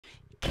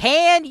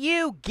Can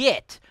you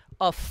get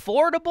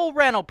affordable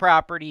rental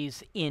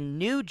properties in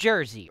New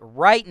Jersey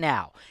right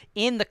now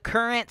in the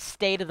current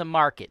state of the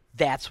market?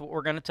 That's what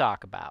we're going to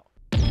talk about.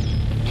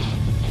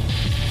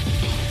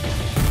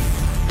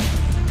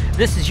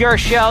 This is your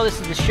show.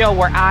 This is the show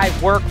where I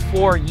work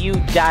for you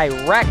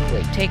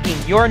directly, taking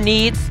your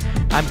needs.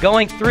 I'm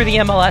going through the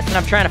MLS and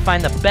I'm trying to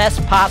find the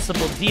best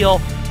possible deal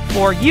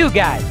for you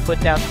guys.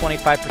 Put down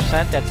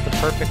 25%. That's the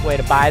perfect way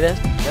to buy this.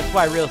 That's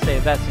why real estate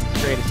investing is the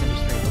greatest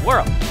industry in the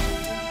world.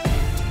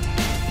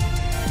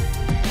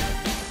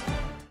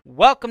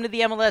 Welcome to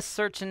the MLS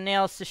Search and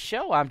Analysis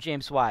Show. I'm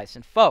James Wise.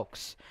 And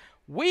folks,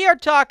 we are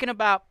talking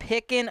about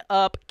picking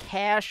up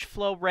cash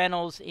flow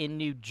rentals in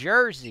New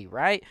Jersey,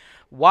 right?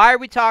 Why are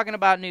we talking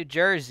about New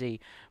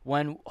Jersey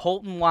when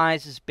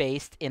Holton-Wise is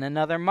based in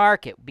another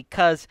market?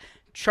 Because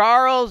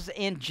Charles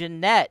and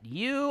Jeanette,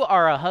 you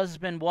are a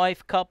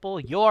husband-wife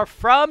couple. You're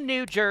from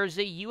New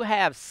Jersey. You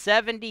have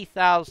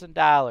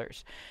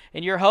 $70,000,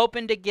 and you're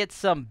hoping to get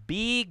some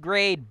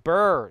B-grade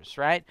BRRRRs,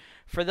 right?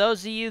 For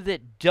those of you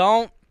that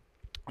don't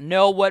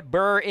know what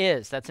BRRRR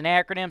is, that's an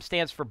acronym,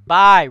 stands for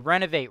buy,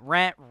 renovate,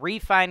 rent,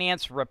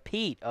 refinance,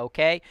 repeat,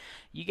 okay?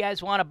 You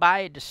guys want to buy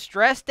a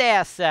distressed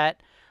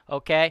asset,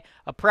 okay?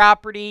 A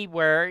property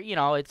where, you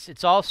know,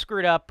 it's all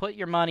screwed up, put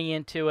your money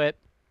into it,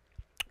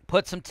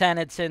 put some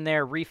tenants in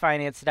there,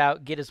 refinance it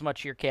out, get as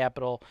much of your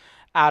capital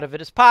out of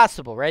it as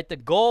possible, right? The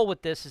goal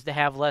with this is to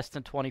have less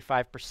than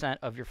 25%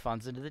 of your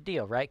funds into the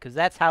deal, right? Because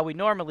that's how we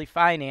normally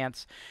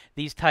finance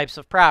these types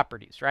of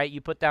properties, right? You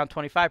put down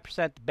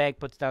 25%, the bank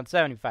puts down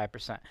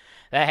 75%.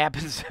 That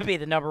happens to be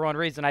the number one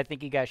reason I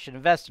think you guys should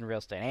invest in real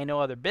estate. Ain't no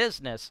other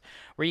business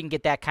where you can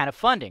get that kind of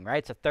funding, right?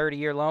 It's a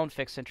 30-year loan,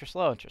 fixed interest,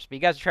 low interest. But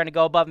you guys are trying to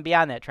go above and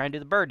beyond that, trying to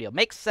do the BRRRR deal.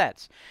 Makes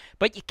sense.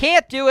 But you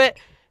can't do it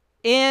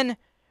in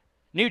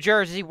New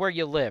Jersey where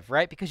you live,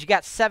 right? Because you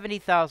got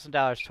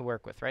 $70,000 to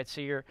work with, right?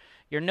 So you're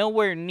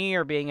nowhere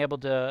near being able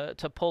to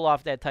pull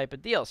off that type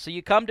of deal. So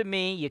you come to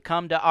me, you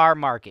come to our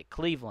market,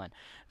 Cleveland.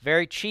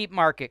 Very cheap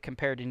market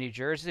compared to New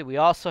Jersey. We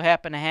also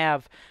happen to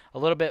have a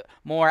little bit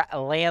more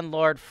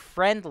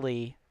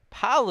landlord-friendly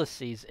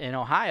policies in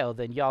Ohio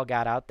than y'all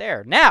got out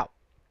there. Now,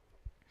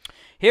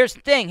 here's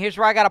the thing. Here's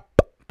where I got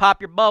to pop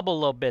your bubble a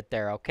little bit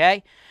there,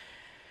 okay?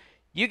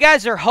 You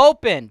guys are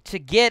hoping to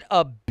get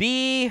a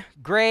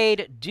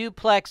B-grade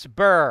duplex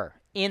BRRRR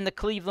in the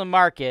Cleveland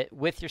market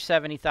with your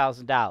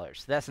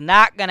 $70,000. That's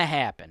not going to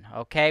happen,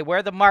 okay?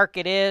 Where the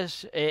market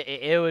is,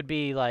 it would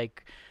be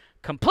like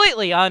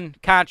completely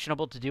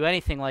unconscionable to do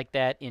anything like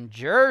that in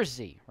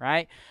Jersey,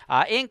 right?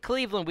 In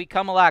Cleveland, we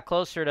come a lot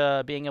closer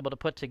to being able to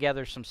put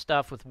together some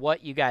stuff with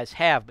what you guys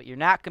have, but you're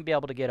not going to be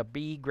able to get a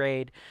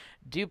B-grade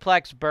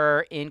duplex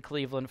BRRRR in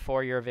Cleveland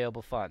for your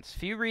available funds.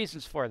 Few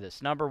reasons for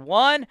this. Number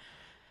one,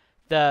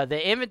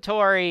 the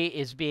inventory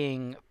is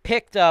being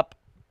picked up.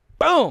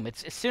 Boom!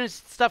 It's as soon as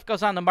stuff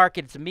goes on the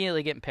market, it's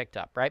immediately getting picked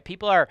up, right?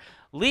 People are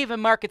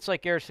leaving markets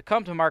like yours to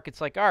come to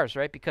markets like ours,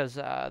 right? Because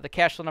the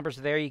cash flow numbers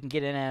are there. You can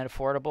get in at an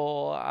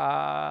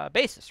affordable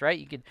basis, right?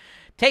 You could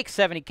take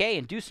 $70K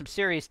and do some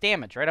serious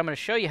damage, right? I'm going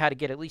to show you how to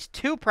get at least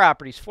 2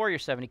 properties for your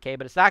 $70K,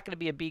 but it's not going to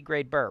be a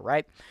B-grade BRRRR,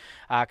 right?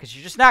 Because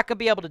you're just not going to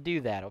be able to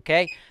do that,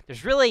 okay?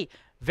 There's really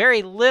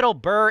very little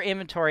BRRRR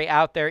inventory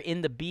out there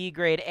in the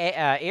B-grade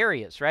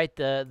areas, right?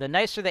 The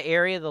nicer the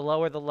area, the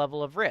lower the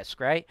level of risk,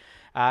 right?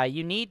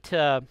 You need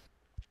to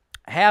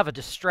have a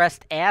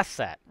distressed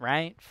asset,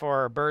 right,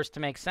 for BRRRRs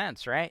to make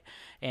sense, right?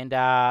 And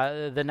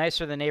the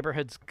nicer the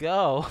neighborhoods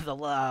go, the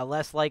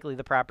less likely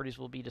the properties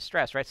will be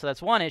distressed, right? So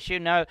that's one issue.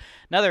 Now,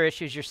 another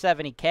issue is your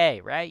 $70K,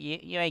 right?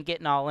 You ain't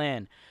getting all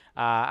in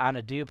on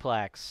a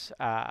duplex,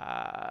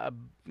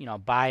 you know,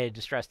 buy a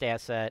distressed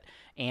asset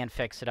and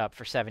fix it up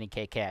for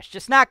 $70K cash.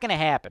 Just not going to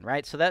happen,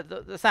 right? So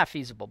that's not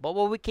feasible. But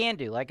what we can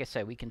do, like I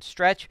said, we can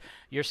stretch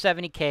your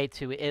 $70K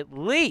to at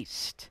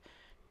least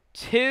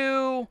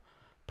 2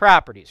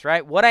 properties,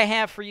 right? What I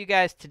have for you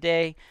guys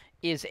today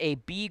is a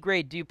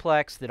B-grade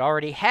duplex that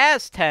already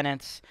has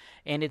tenants,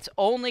 and it's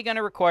only going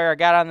to require, I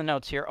got on the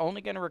notes here, only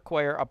going to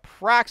require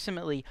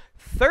approximately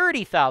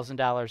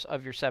 $30,000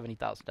 of your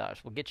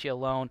 $70,000. We'll get you a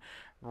loan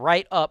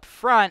right up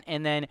front,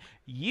 and then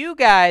you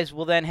guys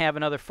will then have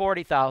another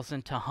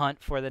 $40,000 to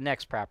hunt for the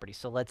next property.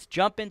 So let's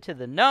jump into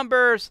the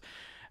numbers,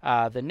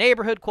 the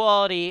neighborhood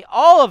quality,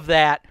 all of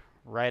that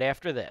right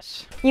after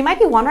this. You might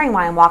be wondering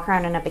why I'm walking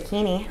around in a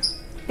bikini.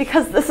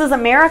 Because this is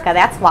America,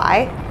 that's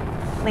why.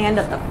 Land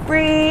of the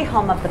free,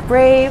 home of the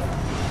brave,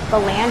 the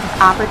land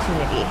of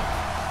opportunity.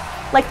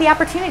 Like the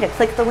opportunity to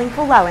click the link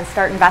below and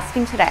start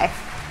investing today.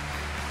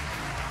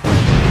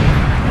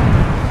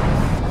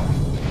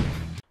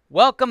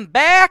 Welcome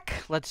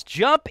back. Let's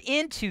jump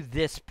into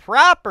this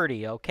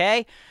property,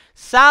 okay?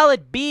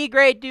 Solid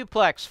B-grade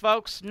duplex,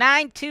 folks.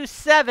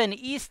 927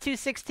 East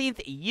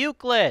 216th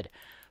Euclid.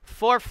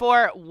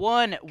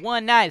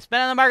 44119. It's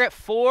been on the market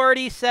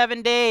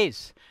 47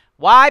 days.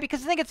 Why?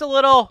 Because I think it's a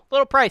little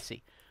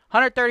pricey.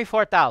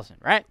 $134,000,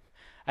 right?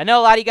 I know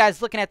a lot of you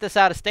guys looking at this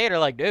out of state are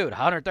like, dude,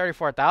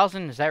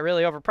 134,000, is that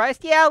really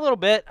overpriced? Yeah, a little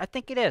bit. I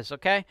think it is,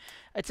 okay?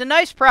 It's a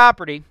nice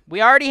property.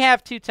 We already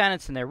have 2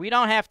 tenants in there. We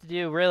don't have to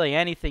do really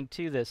anything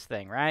to this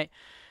thing, right?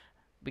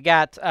 We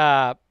got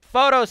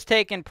photos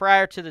taken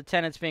prior to the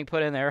tenants being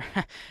put in there.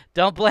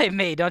 Don't blame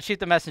me. Don't shoot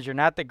the messenger.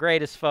 Not the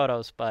greatest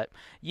photos, but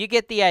you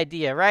get the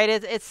idea, right?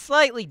 It's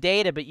slightly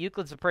dated, but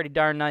Euclid's a pretty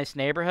darn nice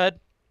neighborhood.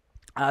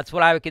 It's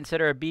what I would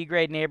consider a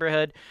B-grade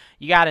neighborhood.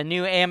 You got a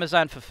new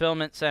Amazon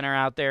fulfillment center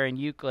out there in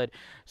Euclid.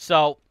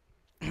 So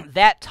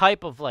that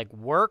type of like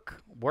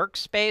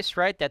workspace,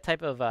 right? That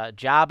type of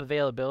job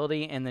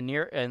availability in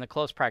the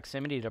close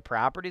proximity to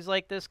properties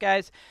like this,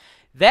 guys.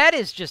 That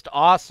is just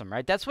awesome,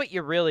 right? That's what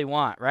you really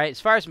want, right?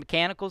 As far as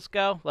mechanicals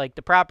go, like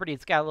the property,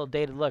 it's got a little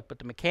dated look, but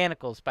the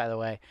mechanicals, by the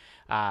way,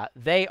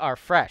 they are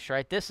fresh,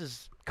 right? This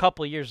is a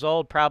couple years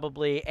old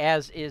probably,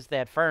 as is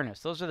that furnace.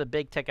 Those are the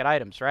big ticket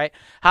items, right?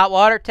 Hot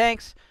water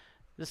tanks,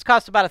 this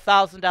costs about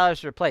 $1,000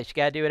 to replace. You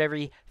got to do it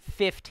every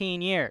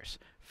 15 years.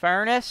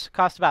 Furnace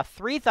costs about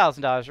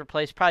 $3,000 to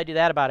replace. Probably do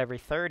that about every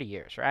 30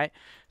 years, right?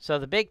 So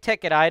the big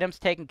ticket items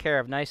taken care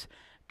of. Nice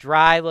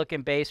dry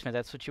looking basement.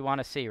 That's what you want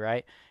to see,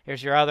 right?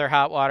 Here's your other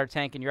hot water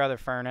tank and your other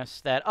furnace.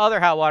 That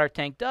other hot water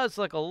tank does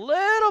look a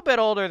little bit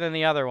older than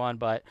the other one,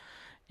 but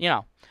you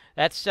know,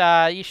 that's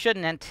you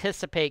shouldn't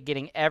anticipate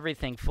getting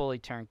everything fully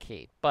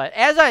turnkey. But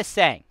as I was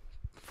saying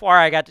before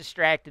I got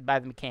distracted by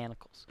the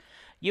mechanicals,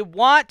 you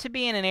want to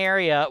be in an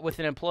area with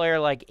an employer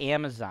like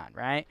Amazon,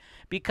 right?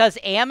 Because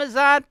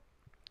Amazon,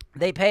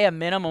 they pay a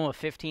minimum of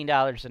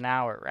 $15 an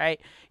hour, right?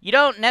 You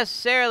don't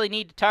necessarily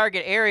need to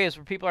target areas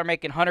where people are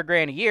making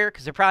 $100,000 a year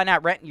because they're probably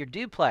not renting your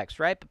duplex,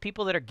 right? But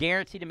people that are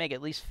guaranteed to make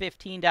at least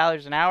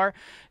 $15 an hour,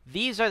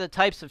 these are the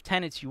types of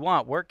tenants you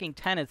want, working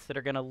tenants that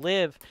are going to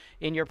live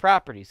in your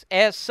properties.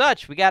 As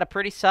such, we got a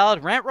pretty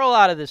solid rent roll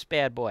out of this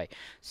bad boy.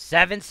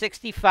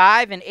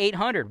 $765 and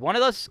 $800. One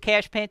of those is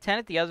cash paying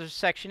tenant, the other is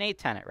Section 8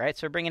 tenant, right?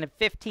 So we're bringing in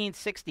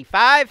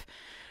 $1,565.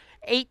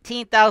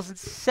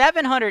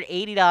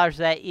 $18,780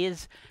 that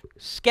is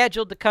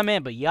scheduled to come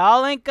in, but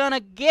y'all ain't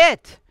gonna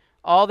get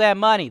all that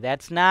money.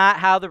 That's not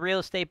how the real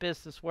estate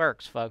business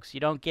works, folks. You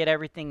don't get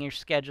everything you're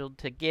scheduled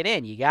to get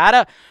in. You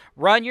gotta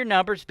run your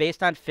numbers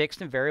based on fixed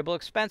and variable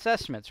expense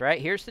estimates,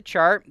 right? Here's the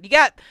chart. You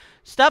got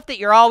stuff that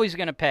you're always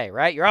gonna pay,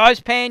 right? You're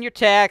always paying your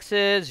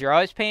taxes, you're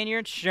always paying your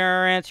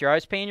insurance, you're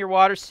always paying your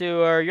water,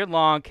 sewer, your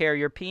lawn care,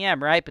 your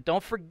PM, right? But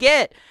don't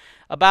forget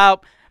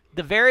about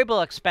the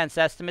variable expense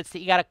estimates that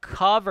you got to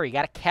cover. You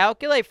got to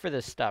calculate for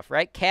this stuff,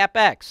 right?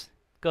 CapEx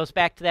goes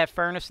back to that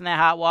furnace and that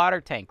hot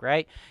water tank,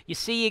 right? You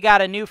see you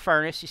got a new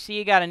furnace. You see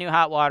you got a new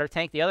hot water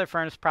tank. The other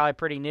furnace is probably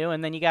pretty new.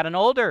 And then you got an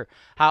older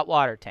hot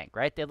water tank,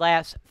 right? The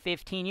last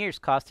 15 years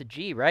cost a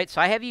G, right?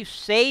 So I have you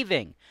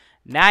saving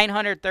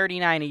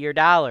 $939 of your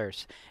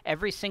dollars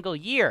every single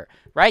year,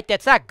 right?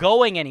 That's not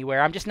going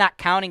anywhere. I'm just not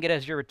counting it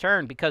as your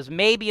return because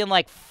maybe in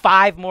like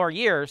 5 more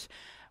years,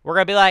 we're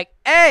going to be like,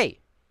 hey,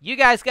 you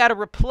guys got to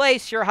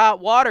replace your hot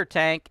water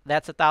tank.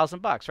 That's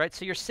 $1,000, right?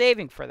 So you're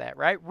saving for that,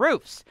 right?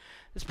 Roofs.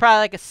 It's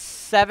probably like a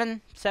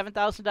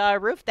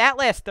 $7,000 roof. That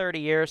lasts 30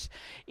 years.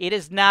 It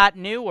is not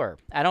newer.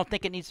 I don't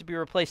think it needs to be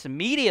replaced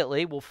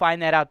immediately. We'll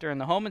find that out during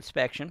the home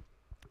inspection.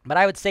 But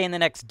I would say in the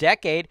next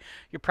decade,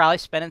 you're probably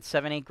spending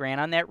 $7-8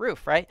 grand on that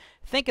roof, right?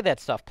 Think of that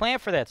stuff. Plan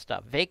for that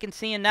stuff.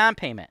 Vacancy and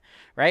non-payment,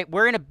 right?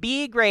 We're in a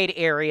B-grade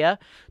area.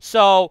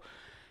 So,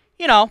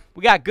 you know,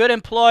 we got good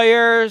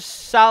employers,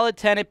 solid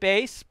tenant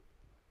base.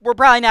 We're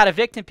probably not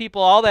evicting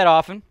people all that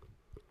often.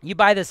 You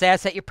buy this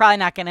asset, you're probably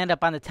not going to end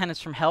up on the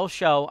Tenants from Hell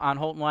show on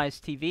Holton-Wise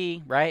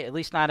TV, right? At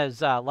least not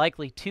as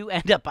likely to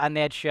end up on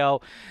that show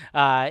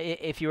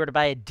if you were to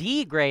buy a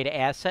D-grade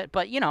asset.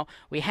 But, you know,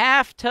 we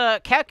have to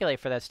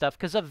calculate for that stuff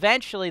because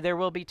eventually there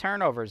will be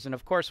turnovers. And,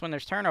 of course, when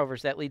there's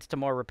turnovers, that leads to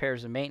more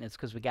repairs and maintenance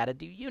because we got to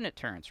do unit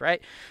turns,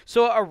 right?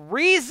 So a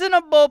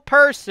reasonable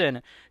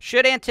person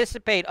should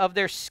anticipate of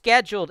their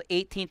scheduled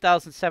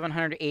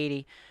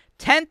 $18,780,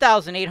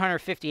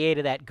 $10,858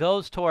 of that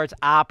goes towards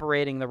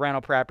operating the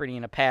rental property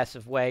in a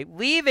passive way,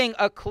 leaving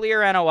a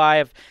clear NOI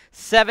of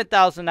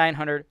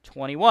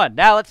 $7,921.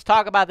 Now let's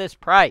talk about this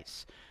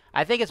price.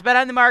 I think it's been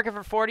on the market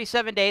for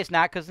 47 days,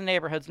 not because the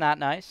neighborhood's not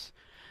nice,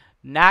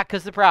 not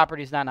because the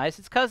property's not nice.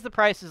 It's because the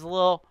price is a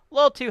little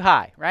too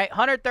high, right?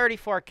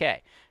 $134K.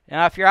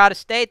 Now, if you're out of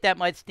state, that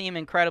might seem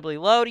incredibly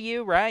low to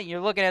you, right?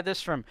 You're looking at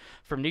this from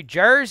New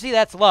Jersey,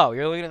 that's low.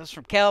 You're looking at this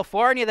from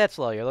California, that's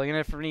low. You're looking at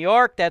it from New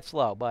York, that's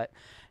low. But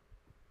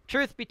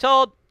truth be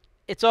told,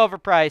 it's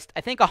overpriced.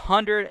 I think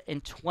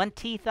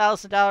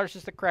 $120,000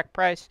 is the correct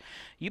price.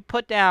 You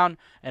put down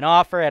an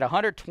offer at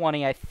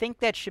 $120,000. I think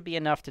that should be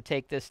enough to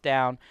take this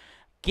down.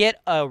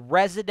 Get a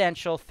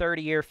residential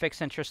 30-year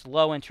fixed interest,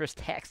 low interest,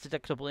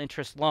 tax-deductible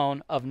interest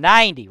loan of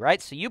 $90,000,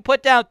 right? So you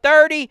put down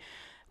 $30,000,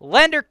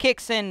 lender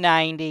kicks in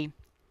 $90,000.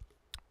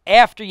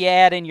 After you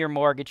add in your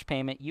mortgage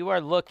payment, you are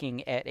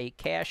looking at a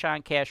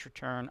cash-on-cash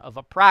return of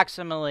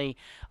approximately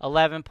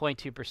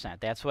 11.2%.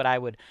 That's what I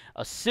would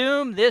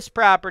assume this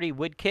property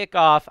would kick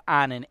off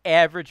on an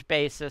average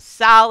basis.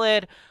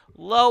 Solid,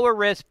 lower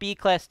risk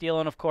B-class deal,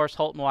 and of course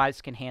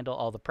Holton-Wise can handle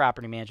all the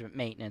property management,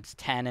 maintenance,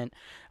 tenant,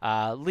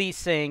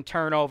 leasing,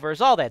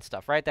 turnovers, all that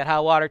stuff, right? That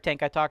hot water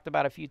tank I talked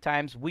about a few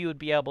times, we would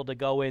be able to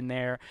go in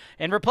there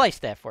and replace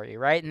that for you,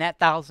 right? And that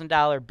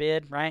 $1,000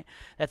 bid, right?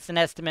 That's an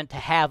estimate to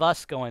have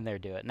us go in there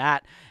do it,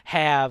 not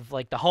have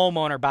like the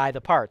homeowner buy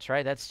the parts,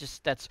 right?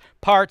 That's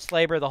parts,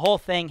 labor, the whole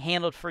thing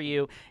handled for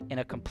you in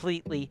a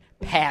completely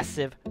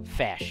passive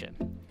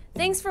fashion.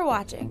 Thanks for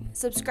watching.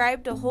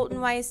 Subscribe to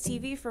Holton-Wise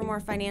TV for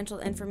more financial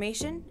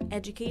information,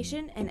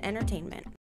 education, and entertainment.